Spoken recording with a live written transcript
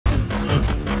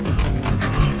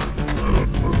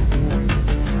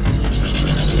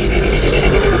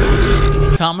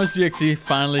Thomas.exe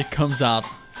finally comes out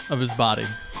of his body.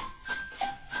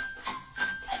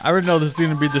 I already know this is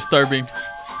going to be disturbing.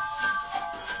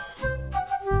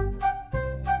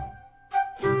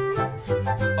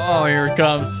 Oh, here it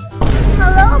comes.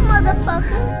 Hello,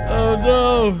 motherfucker. Oh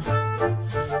no.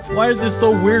 Why is this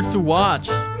so weird to watch?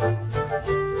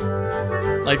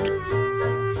 Like,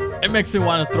 it makes me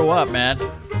want to throw up, man.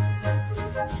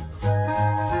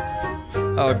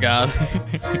 Oh god.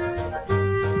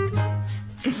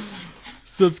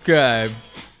 Subscribe,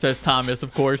 says Thomas,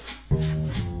 of course.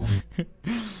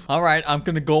 Alright, I'm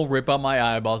gonna go rip out my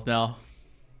eyeballs now.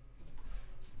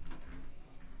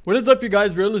 What is up, you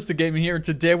guys? Realistic Gaming here, and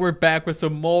today we're back with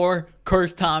some more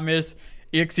Cursed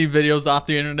Thomas.exe videos off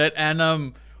the internet. And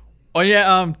Tom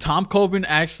Coben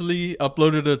actually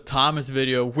uploaded a Thomas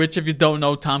video, which, if you don't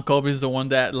know, Tom Coben is the one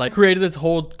that like created this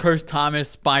whole Cursed Thomas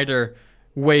spider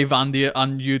wave on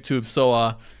YouTube.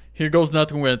 So here goes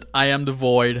nothing with I Am the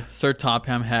Void, Sir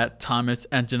Topham Hat, Thomas,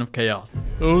 Engine of Chaos.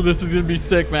 Oh, this is gonna be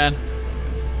sick, man.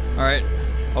 Alright.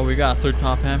 Oh, we got Sir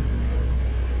Topham.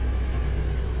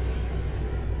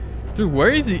 Dude, where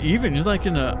is he even? He's like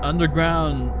in an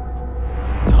underground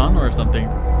tunnel or something.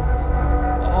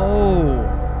 Oh.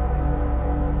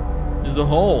 There's a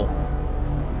hole.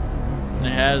 And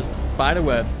it has spider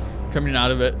webs coming out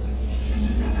of it.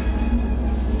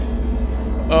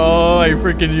 Oh, I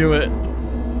freaking knew it.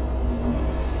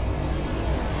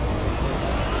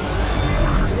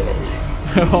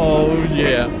 Oh,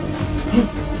 yeah.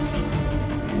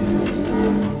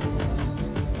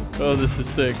 Oh, this is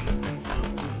sick.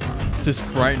 This is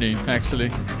frightening, actually.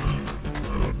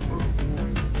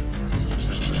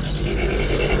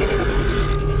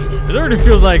 It already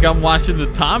feels like I'm watching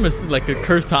the Thomas, like a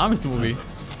Cursed Thomas movie.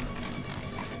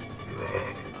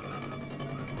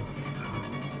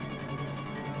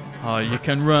 Oh, you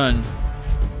can run,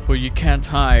 but you can't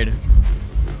hide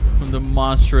from the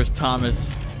monstrous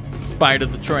Thomas spider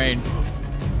the train.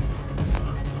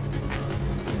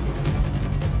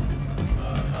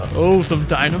 Oh, some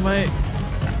dynamite.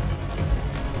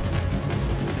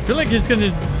 I feel like he's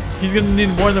gonna need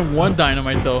more than one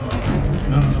dynamite though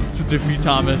to defeat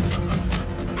Thomas.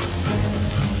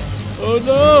 Oh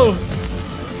no!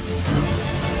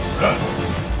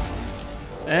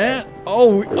 And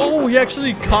oh, he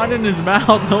actually caught in his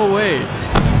mouth. No way.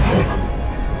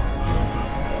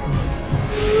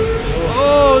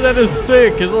 Oh, that is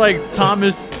sick. It's like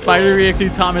Thomas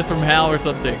Spider.exe Thomas from hell or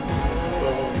something.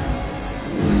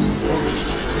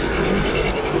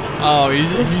 Oh,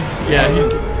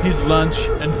 he's lunch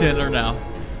and dinner now.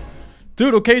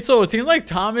 Dude, okay, so it seems like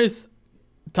Thomas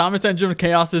Engine of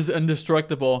Chaos is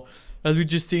indestructible, as we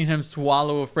just seen him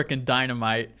swallow a freaking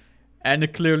dynamite, and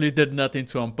it clearly did nothing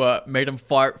to him, but made him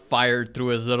fart fire through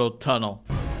his little tunnel.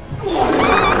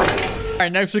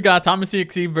 Alright, next we got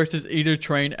Thomas.exe versus Eater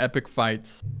Train Epic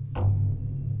Fights.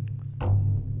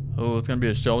 Oh, it's gonna be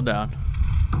a showdown.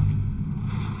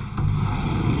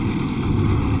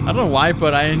 I don't know why,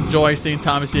 but I enjoy seeing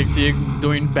Thomas.exe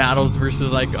doing battles versus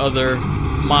like other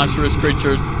monstrous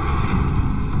creatures.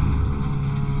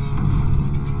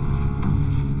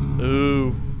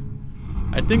 Ooh.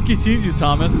 I think he sees you,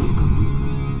 Thomas.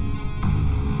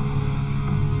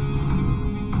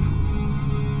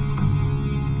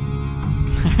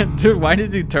 Dude, why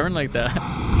does he turn like that?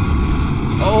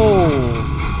 Oh.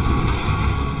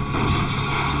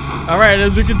 Alright,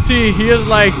 as you can see, he is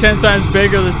like 10 times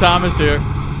bigger than Thomas here.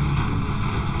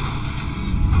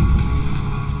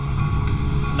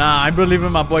 Nah, I believe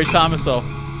in my boy Thomas though.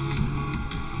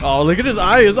 Oh, look at his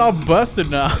eye. It's all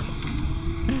busted now.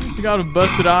 He got a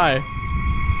busted eye.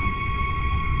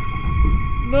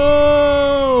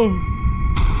 No!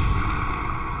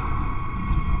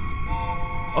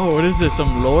 Oh, what is this?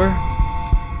 Some lore?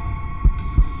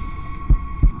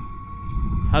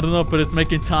 I don't know, but it's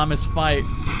making Thomas fight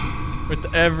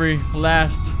with every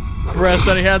last breath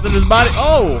that he has in his body.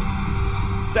 Oh!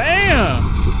 Damn!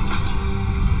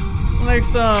 Like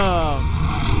some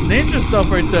ninja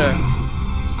stuff right there.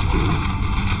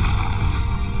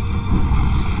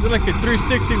 It's like a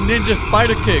 360 ninja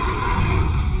spider kick.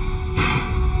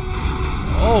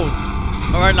 Oh,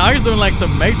 all right, now he's doing like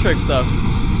some Matrix stuff.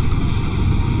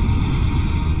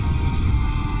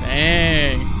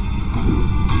 Dang.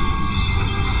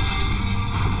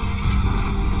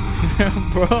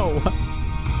 Bro.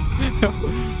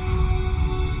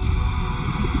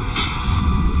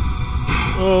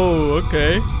 Oh,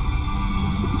 okay.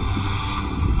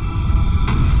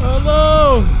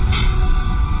 Hello!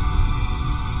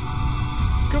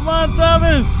 Come on,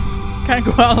 Thomas! Can't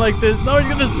go out like this. No, he's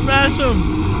gonna smash him!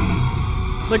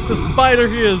 Like the spider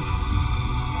he is.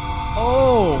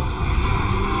 Oh!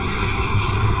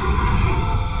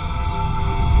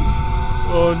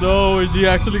 Oh no, is he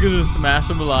actually gonna smash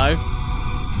him alive?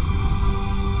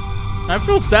 I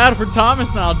feel sad for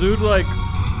Thomas now, dude. Like,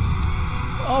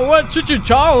 oh, what? Choo-choo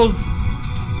Charles.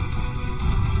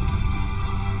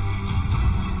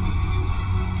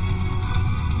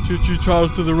 Choo-choo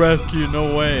Charles to the rescue.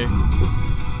 No way.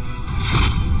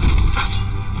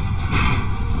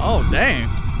 Oh, dang.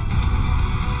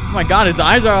 Oh my god, his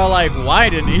eyes are all like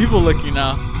white and evil looking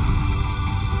now.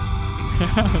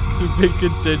 To be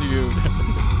continued.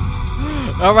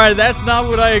 Alright, that's not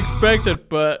what I expected,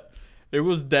 but it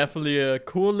was definitely a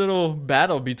cool little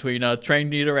battle between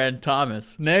Train Eater and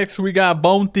Thomas. Next, we got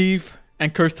Bone Thief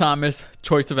and Curse Thomas,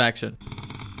 choice of action.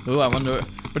 Ooh, I wonder,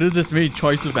 what does this mean,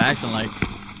 choice of action? Like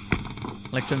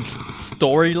some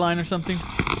storyline or something?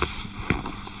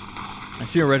 I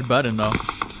see a red button though.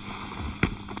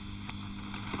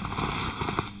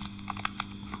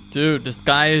 Dude, this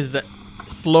guy is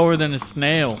slower than a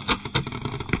snail.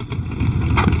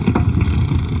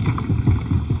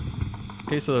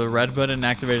 Okay, so the red button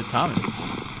activated Thomas.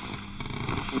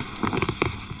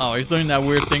 Oh, he's doing that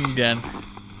weird thing again.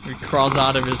 He crawls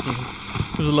out of his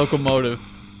locomotive.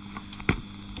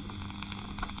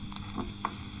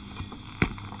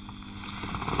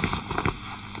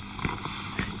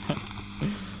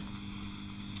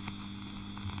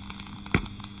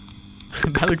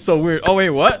 That looks so weird. Oh, wait,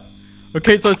 what?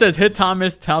 Okay, so it says hit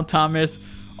Thomas, tell Thomas.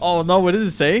 Oh, no, what does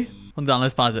it say? Hold on,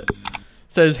 let's pause it. It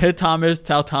says hit Thomas,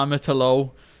 tell Thomas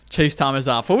hello, chase Thomas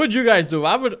off. What would you guys do?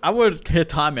 I would hit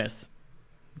Thomas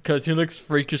because he looks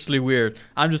freakishly weird.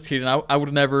 I'm just kidding. I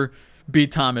would never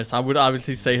beat Thomas. I would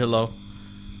obviously say hello.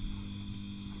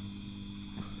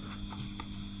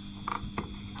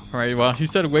 Alright, well, he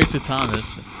said wait to Thomas.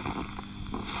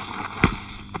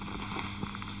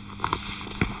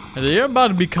 Are they about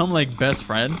to become like best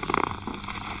friends?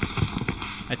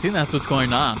 I think that's what's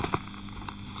going on.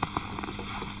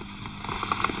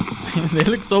 They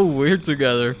look so weird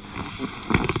together.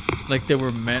 Like they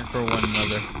were meant for one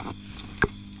another.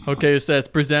 Okay, it says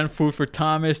present food for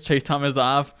Thomas, chase Thomas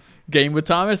off, game with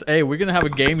Thomas. Hey, we're gonna have a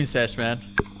gaming session, man.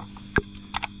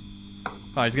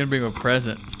 Oh, he's gonna bring a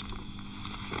present. Is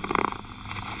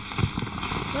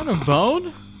that a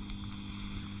bone?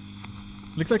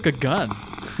 Looks like a gun.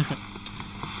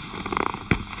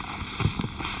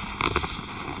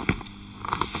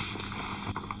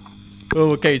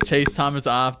 Oh, okay, chase Thomas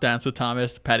off, dance with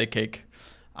Thomas, patty cake.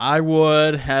 I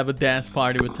would have a dance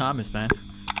party with Thomas, man.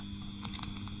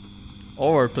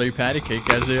 Or play patty cake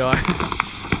as they are.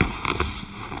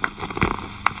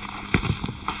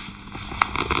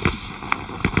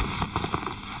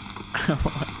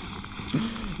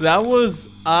 That was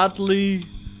oddly,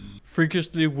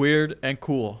 freakishly weird and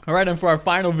cool. Alright, and for our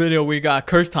final video, we got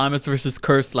Curse Thomas versus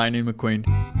Curse Lightning McQueen.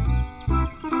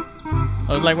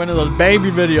 That was like one of those baby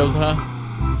videos, huh?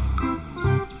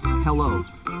 Hello.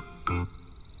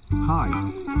 Hi.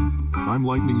 I'm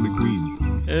Lightning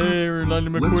McQueen. Hey, we're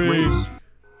Lightning Let's McQueen. race.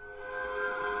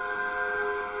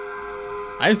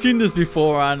 I've seen this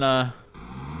before on a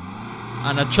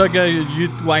Chugga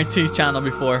YT channel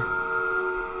before.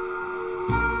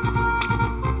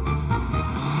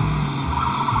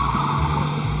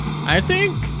 I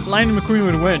think Lightning McQueen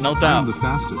would win, no doubt. I'm the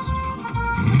fastest.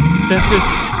 Since his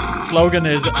slogan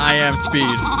is I am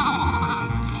speed.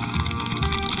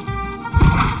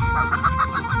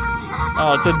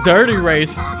 Oh, it's a dirty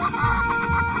race.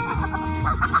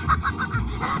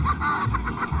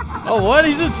 Oh, what?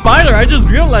 He's a spider. I just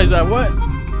realized that. What?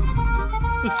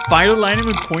 The spider Lightning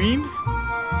McQueen?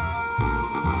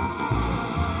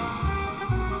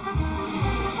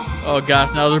 Oh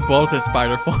gosh, now they're both in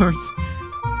spider forms.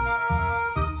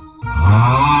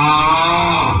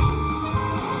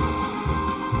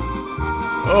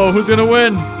 Oh, who's gonna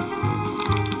win?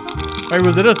 Wait,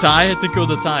 was it a tie? I think it was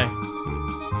a tie.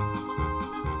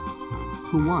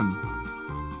 Who won?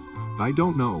 I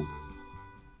don't know.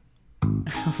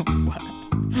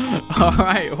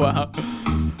 Alright, well,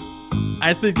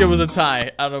 I think it was a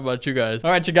tie. I don't know about you guys.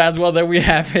 Alright, you guys, well, there we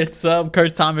have it. Some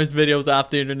Curse Thomas videos off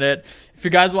the internet. If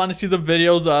you guys want to see the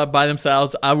videos by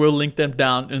themselves, I will link them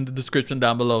down in the description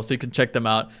down below so you can check them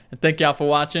out. And thank y'all for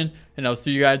watching, and I'll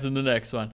see you guys in the next one.